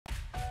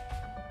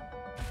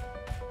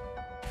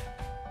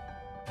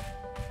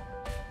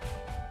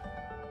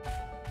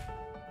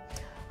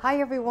Hi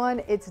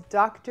everyone, it's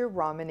Dr.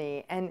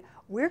 Ramani, and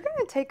we're going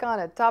to take on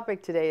a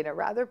topic today in a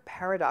rather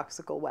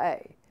paradoxical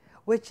way,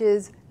 which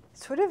is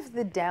sort of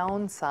the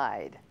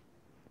downside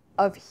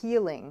of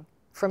healing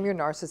from your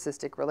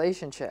narcissistic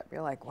relationship.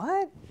 You're like,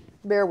 what?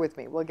 Bear with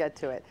me, we'll get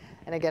to it.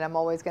 And again, I'm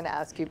always going to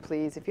ask you,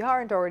 please, if you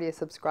aren't already a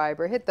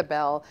subscriber, hit the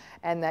bell,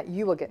 and that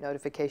you will get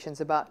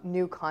notifications about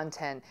new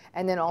content.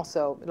 And then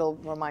also, it'll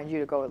remind you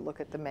to go and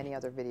look at the many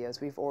other videos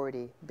we've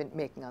already been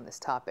making on this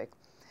topic.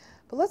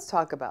 But let's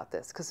talk about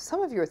this, because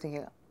some of you are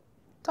thinking,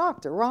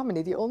 Dr.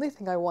 Ramani, the only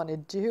thing I want to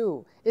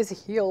do is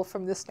heal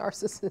from this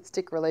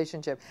narcissistic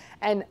relationship.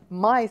 And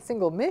my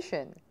single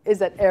mission is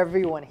that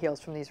everyone heals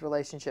from these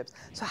relationships.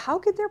 So how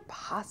could there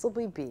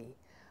possibly be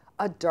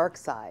a dark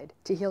side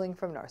to healing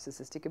from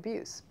narcissistic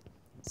abuse?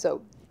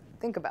 So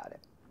think about it.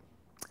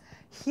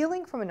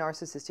 Healing from a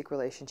narcissistic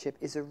relationship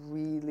is a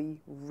really,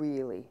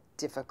 really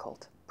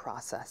difficult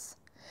process.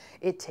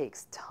 It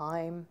takes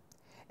time.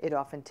 It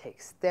often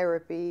takes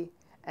therapy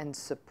and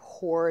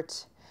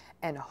support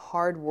and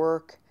hard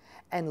work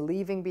and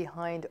leaving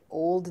behind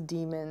old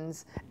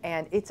demons,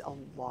 and it's a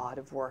lot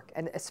of work.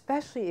 And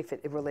especially if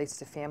it relates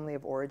to family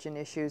of origin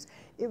issues,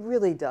 it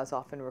really does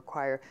often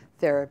require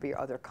therapy or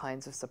other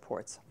kinds of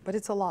supports, but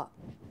it's a lot.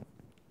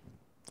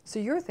 So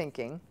you're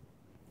thinking,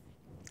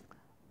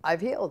 I've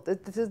healed.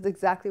 This is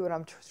exactly what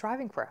I'm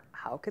striving for.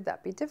 How could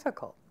that be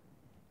difficult?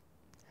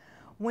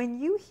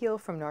 When you heal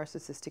from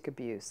narcissistic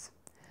abuse,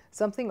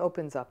 something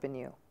opens up in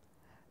you.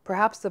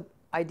 Perhaps the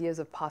ideas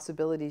of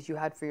possibilities you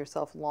had for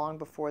yourself long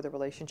before the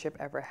relationship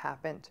ever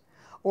happened,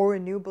 or a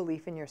new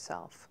belief in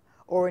yourself,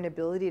 or an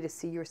ability to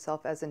see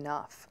yourself as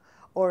enough,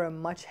 or a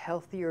much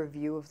healthier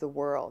view of the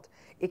world.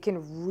 It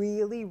can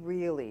really,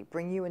 really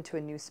bring you into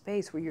a new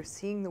space where you're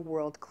seeing the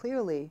world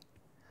clearly,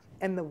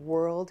 and the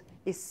world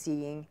is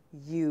seeing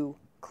you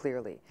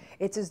clearly.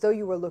 It's as though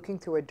you were looking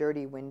through a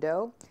dirty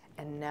window,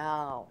 and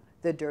now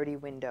the dirty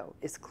window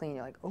is clean.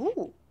 You're like,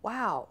 oh,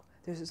 wow.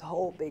 There's this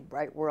whole big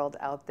bright world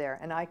out there,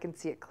 and I can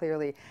see it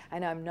clearly,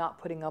 and I'm not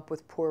putting up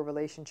with poor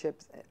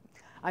relationships.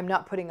 I'm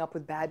not putting up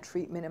with bad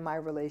treatment in my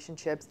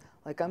relationships.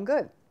 Like, I'm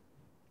good.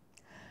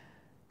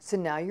 So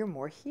now you're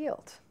more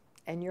healed,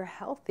 and you're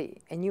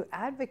healthy, and you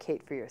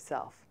advocate for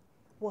yourself.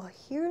 Well,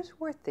 here's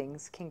where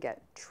things can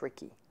get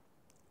tricky.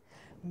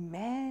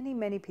 Many,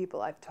 many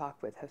people I've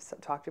talked with have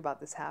talked about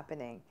this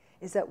happening,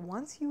 is that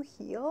once you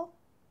heal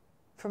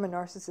from a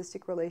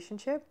narcissistic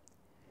relationship,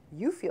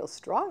 you feel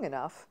strong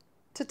enough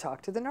to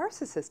talk to the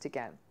narcissist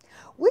again,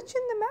 which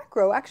in the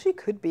macro actually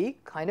could be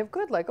kind of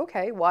good. Like,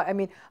 okay, why? I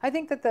mean, I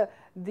think that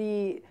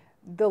the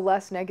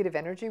less negative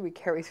energy we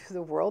carry through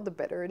the world, the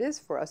better it is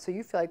for us. So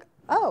you feel like,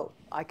 oh,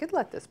 I could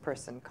let this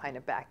person kind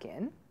of back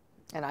in,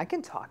 and I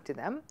can talk to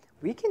them.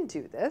 We can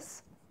do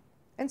this.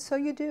 And so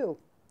you do.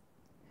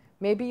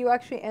 Maybe you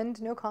actually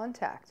end no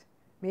contact.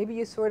 Maybe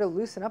you sort of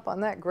loosen up on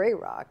that gray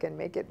rock and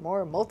make it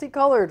more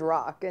multicolored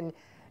rock, and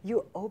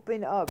you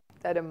open up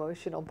that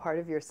emotional part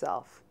of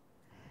yourself.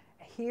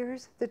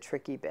 Here's the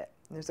tricky bit.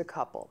 There's a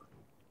couple.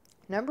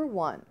 Number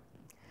one,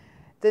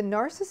 the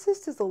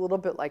narcissist is a little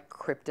bit like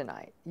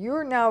kryptonite.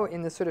 You're now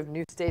in the sort of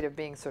new state of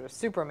being sort of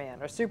Superman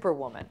or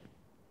Superwoman.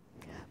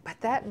 But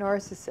that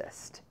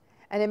narcissist,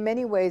 and in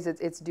many ways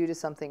it's due to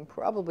something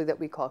probably that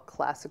we call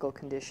classical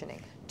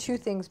conditioning, two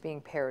things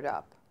being paired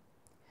up.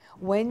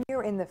 When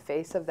you're in the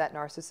face of that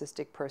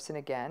narcissistic person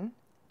again,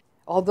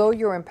 although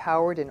you're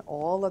empowered in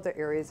all other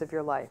areas of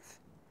your life,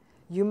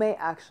 you may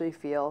actually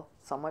feel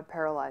somewhat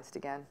paralyzed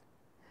again.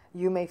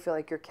 You may feel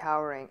like you're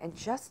cowering, and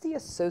just the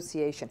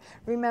association.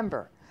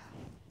 Remember,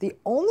 the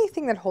only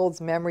thing that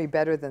holds memory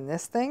better than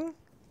this thing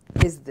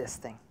is this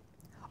thing.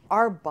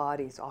 Our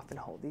bodies often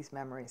hold these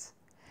memories.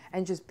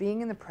 And just being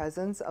in the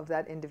presence of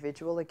that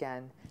individual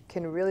again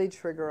can really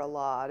trigger a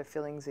lot of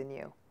feelings in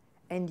you.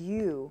 And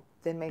you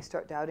then may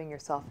start doubting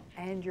yourself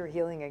and you're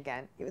healing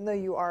again, even though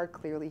you are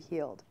clearly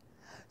healed.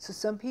 So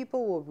some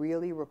people will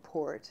really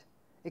report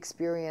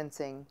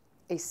experiencing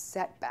a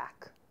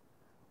setback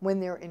when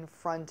they're in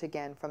front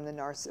again from the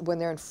when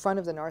they're in front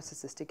of the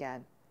narcissist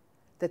again,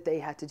 that they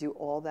had to do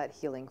all that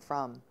healing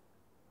from.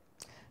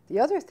 The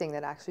other thing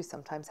that actually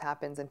sometimes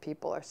happens, and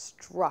people are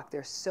struck,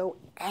 they're so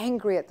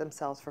angry at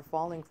themselves for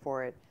falling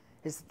for it,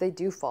 is that they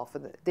do fall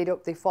for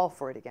they fall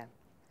for it again.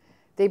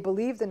 They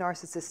believe the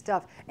narcissist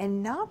stuff,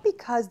 and not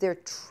because they're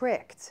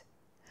tricked,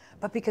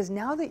 but because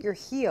now that you're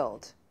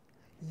healed,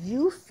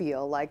 you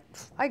feel like,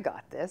 I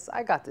got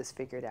this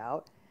figured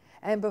out.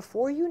 And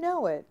before you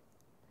know it,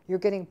 you're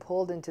getting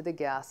pulled into the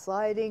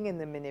gaslighting and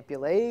the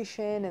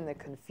manipulation and the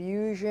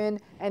confusion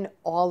and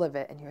all of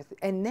it.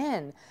 And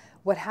then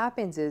what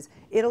happens is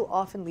it'll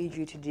often lead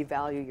you to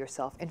devalue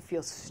yourself and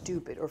feel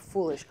stupid or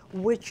foolish,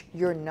 which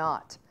you're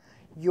not.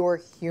 You're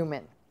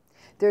human.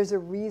 There's a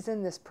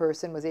reason this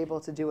person was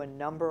able to do a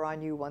number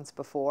on you once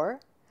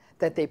before,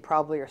 that they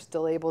probably are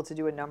still able to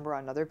do a number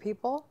on other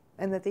people,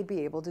 and that they'd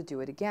be able to do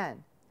it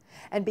again.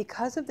 And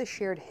because of the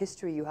shared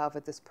history you have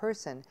with this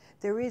person,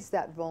 there is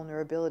that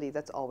vulnerability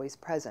that's always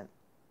present.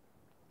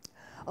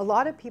 A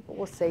lot of people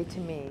will say to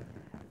me,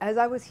 as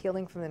I was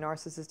healing from the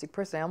narcissistic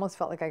person, I almost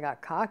felt like I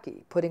got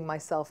cocky, putting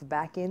myself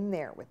back in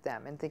there with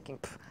them and thinking,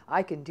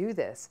 I can do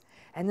this.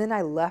 And then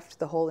I left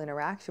the whole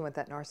interaction with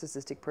that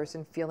narcissistic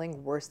person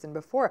feeling worse than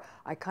before.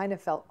 I kind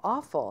of felt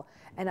awful,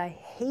 and I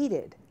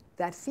hated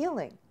that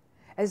feeling,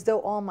 as though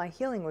all my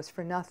healing was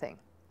for nothing.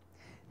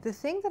 The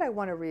thing that I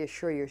want to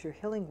reassure you is your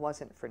healing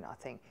wasn't for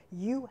nothing.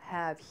 You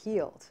have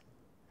healed.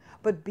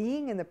 But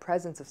being in the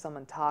presence of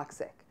someone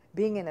toxic,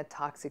 being in a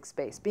toxic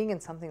space, being in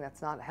something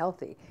that's not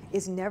healthy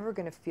is never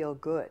going to feel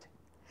good.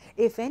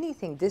 If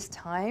anything, this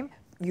time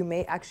you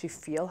may actually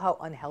feel how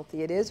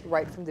unhealthy it is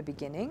right from the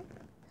beginning.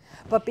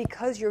 But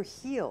because you're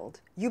healed,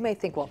 you may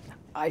think, well,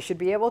 I should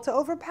be able to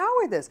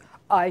overpower this.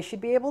 I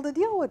should be able to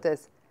deal with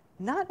this.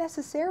 Not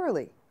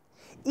necessarily.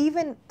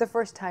 Even the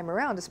first time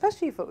around,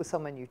 especially if it was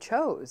someone you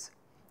chose,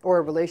 or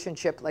a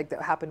relationship like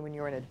that happened when you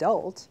were an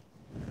adult,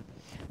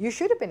 you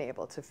should have been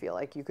able to feel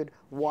like you could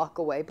walk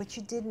away, but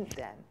you didn't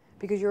then,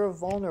 because you're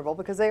vulnerable,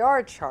 because they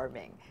are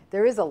charming.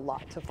 There is a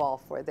lot to fall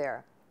for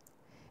there.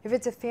 If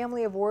it's a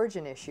family of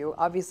origin issue,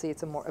 obviously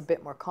it's a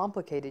bit more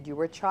complicated. You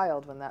were a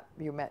child when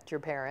you met your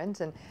parent,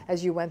 and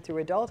as you went through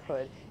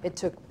adulthood, it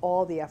took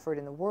all the effort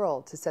in the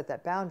world to set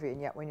that boundary, and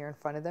yet when you're in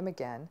front of them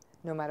again,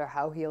 no matter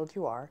how healed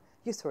you are,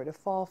 you sort of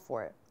fall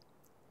for it.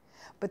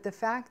 But the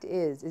fact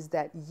is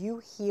that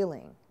you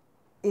healing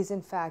is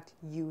in fact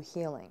you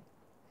healing.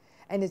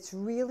 And it's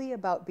really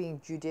about being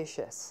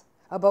judicious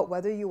about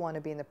whether you want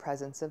to be in the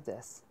presence of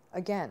this.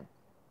 Again,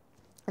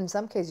 in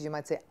some cases you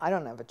might say, I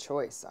don't have a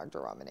choice,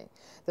 Dr. Ramani.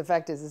 The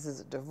fact is, this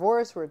is a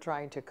divorce, we're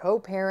trying to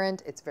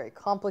co-parent, it's very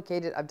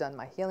complicated, I've done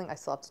my healing, I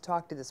still have to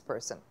talk to this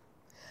person.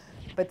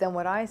 But then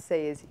what I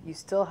say is, you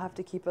still have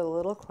to keep it a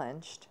little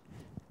clenched.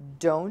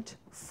 Don't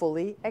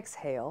fully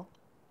exhale.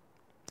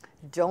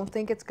 Don't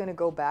think it's going to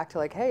go back to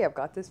like, hey, I've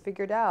got this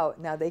figured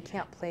out, now they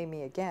can't play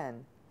me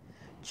again.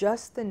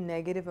 Just the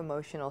negative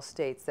emotional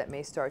states that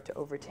may start to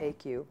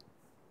overtake you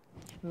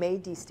may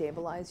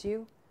destabilize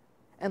you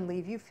and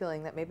leave you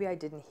feeling that maybe I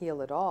didn't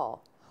heal at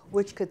all,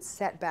 which could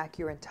set back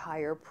your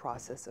entire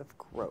process of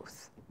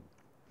growth.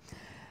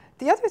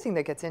 The other thing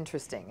that gets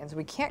interesting is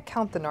we can't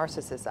count the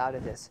narcissist out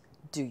of this.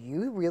 Do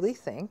you really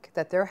think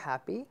that they're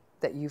happy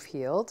that you've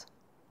healed?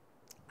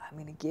 I'm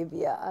going to give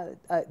you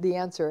the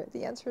answer.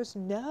 The answer is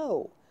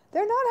no.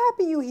 They're not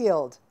happy you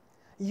healed.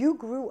 You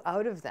grew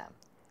out of them.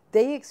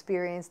 They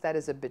experienced that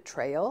as a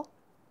betrayal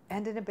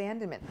and an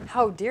abandonment.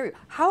 How dare you?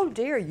 How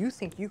dare you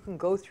think you can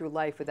go through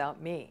life without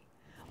me?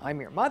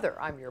 I'm your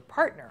mother. I'm your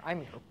partner. I'm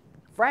your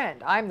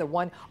friend. I'm the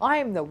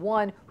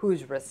one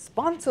who's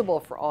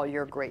responsible for all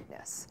your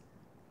greatness.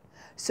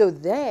 So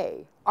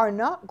they are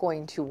not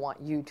going to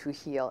want you to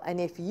heal. And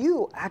if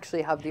you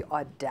actually have the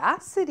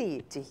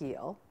audacity to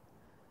heal,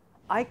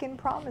 I can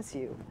promise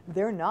you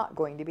they're not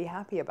going to be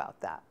happy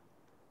about that.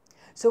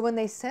 So when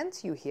they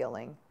sense you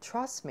healing,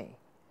 trust me,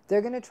 they're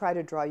going to try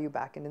to draw you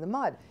back into the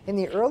mud. In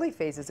the early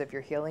phases of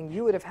your healing,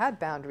 you would have had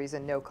boundaries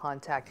and no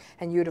contact,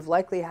 and you would have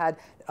likely had,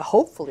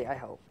 hopefully, I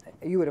hope,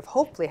 you would have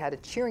hopefully had a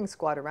cheering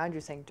squad around you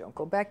saying, don't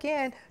go back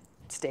in,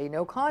 stay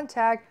no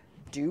contact,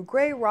 do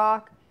gray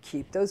rock,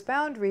 keep those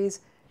boundaries.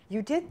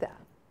 You did that,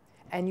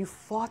 and you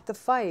fought the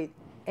fight,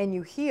 and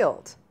you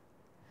healed.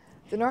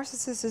 The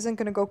narcissist isn't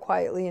going to go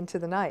quietly into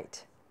the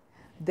night.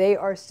 They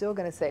are still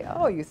going to say,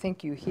 oh, you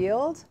think you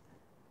healed?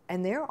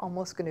 And they're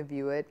almost going to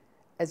view it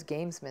as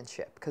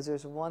gamesmanship, because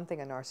there's one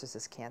thing a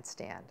narcissist can't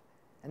stand,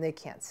 and they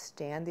can't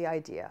stand the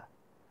idea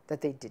that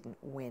they didn't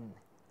win.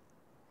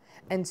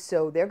 And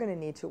so they're going to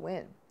need to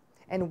win.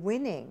 And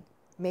winning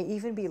may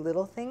even be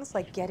little things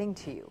like getting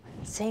to you,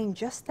 saying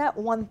just that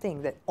one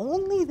thing that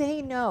only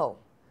they know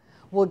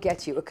will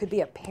get you. It could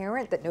be a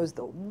parent that knows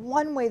the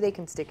one way they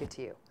can stick it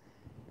to you.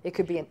 It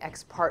could be an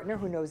ex-partner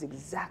who knows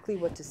exactly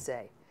what to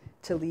say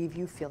to leave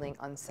you feeling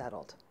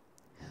unsettled.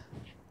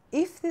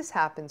 If this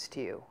happens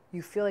to you,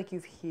 you feel like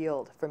you've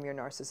healed from your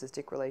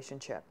narcissistic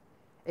relationship,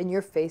 and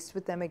you're faced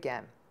with them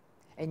again,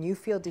 and you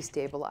feel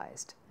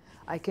destabilized,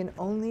 I can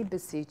only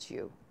beseech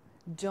you,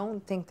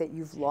 don't think that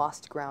you've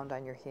lost ground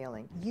on your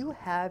healing. You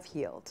have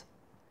healed.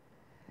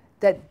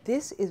 That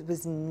this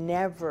was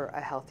never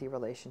a healthy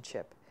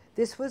relationship.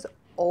 This was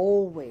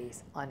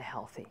always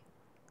unhealthy.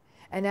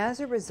 And as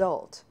a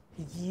result,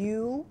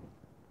 you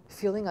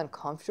feeling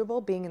uncomfortable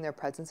being in their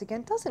presence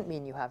again doesn't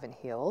mean you haven't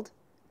healed.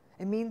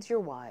 It means you're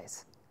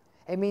wise.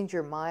 It means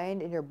your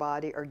mind and your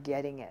body are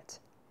getting it.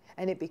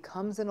 And it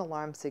becomes an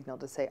alarm signal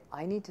to say,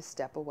 I need to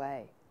step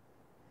away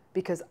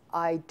because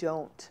I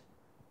don't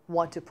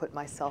want to put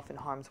myself in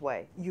harm's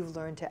way. You've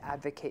learned to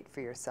advocate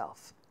for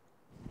yourself.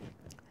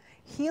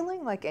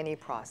 Healing, like any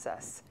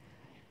process,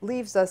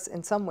 leaves us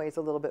in some ways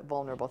a little bit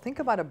vulnerable. Think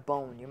about a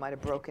bone you might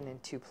have broken in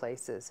two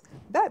places.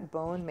 That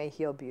bone may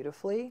heal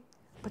beautifully,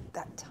 but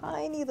that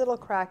tiny little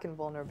crack and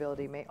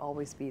vulnerability may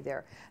always be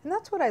there. And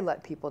that's what I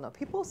let people know.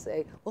 People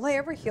say, will I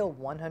ever heal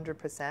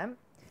 100%?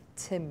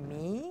 To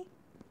me,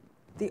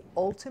 the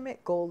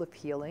ultimate goal of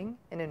healing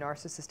in a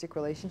narcissistic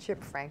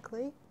relationship,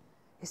 frankly,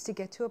 is to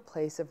get to a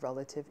place of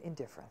relative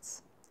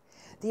indifference.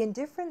 The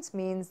indifference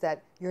means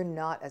that you're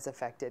not as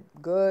affected.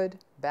 Good,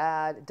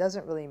 bad, it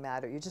doesn't really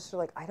matter. You're just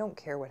sort of like, I don't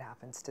care what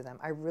happens to them.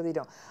 I really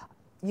don't.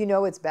 You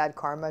know it's bad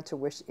karma to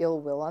wish ill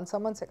will on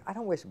someone. It's like, I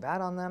don't wish bad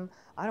on them.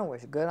 I don't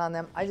wish good on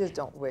them. I just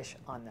don't wish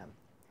on them.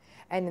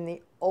 And in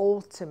the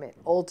ultimate,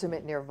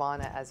 ultimate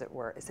nirvana, as it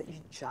were, is that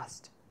you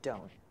just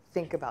don't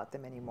think about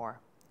them anymore.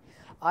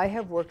 I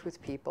have worked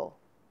with people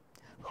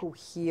who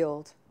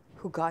healed,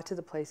 who got to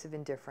the place of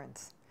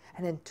indifference,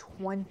 and then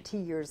 20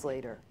 years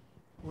later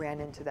ran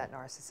into that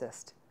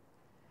narcissist.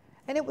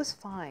 And it was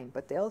fine,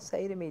 but they'll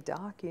say to me,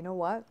 Doc, you know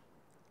what?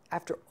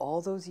 After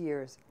all those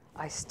years,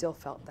 I still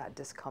felt that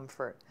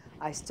discomfort.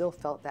 I still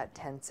felt that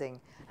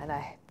tensing. And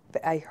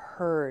I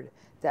heard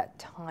that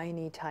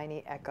tiny,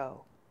 tiny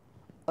echo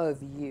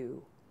of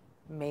you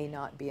may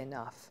not be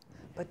enough.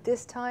 But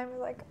this time,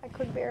 like, I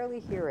could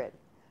barely hear it.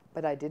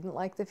 But I didn't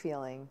like the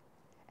feeling.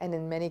 And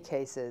in many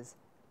cases,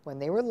 when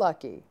they were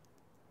lucky,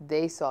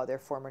 they saw their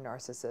former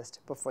narcissist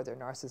before their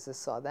narcissist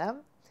saw them,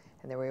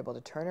 and they were able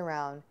to turn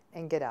around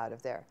and get out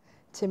of there.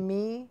 To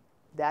me,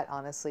 that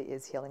honestly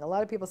is healing. A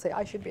lot of people say,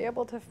 I should be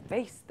able to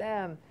face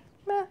them.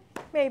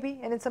 Maybe,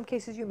 and in some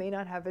cases you may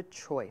not have a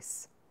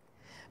choice.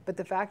 But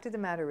the fact of the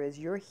matter is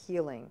your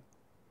healing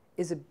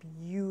is a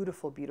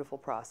beautiful, beautiful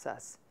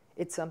process.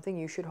 It's something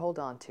you should hold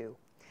on to.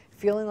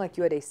 Feeling like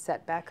you had a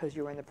setback because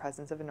you were in the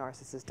presence of a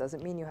narcissist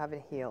doesn't mean you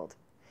haven't healed.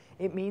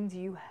 It means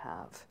you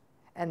have,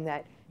 and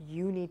that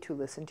you need to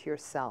listen to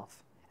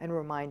yourself and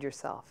remind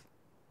yourself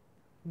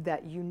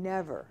that you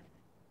never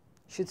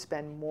should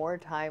spend more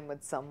time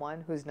with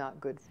someone who's not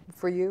good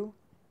for you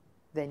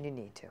than you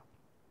need to.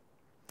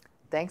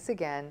 Thanks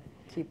again.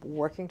 Keep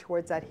working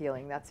towards that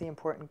healing. That's the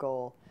important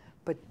goal.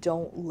 But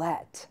don't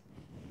let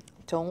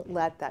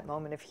that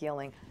moment of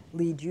healing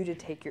lead you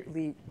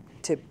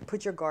to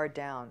put your guard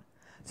down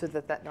so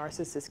that that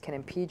narcissist can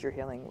impede your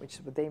healing, which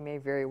they may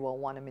very well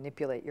want to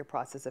manipulate your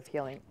process of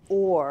healing,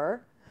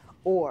 or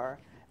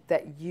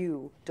that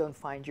you don't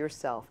find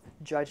yourself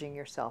judging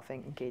yourself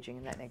and engaging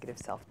in that negative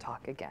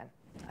self-talk again.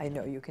 I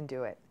know you can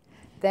do it.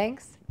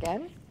 Thanks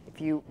again.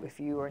 If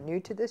you are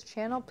new to this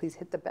channel, please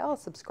hit the bell,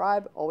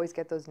 subscribe, always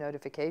get those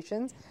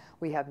notifications.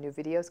 We have new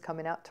videos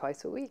coming out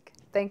twice a week.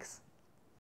 Thanks.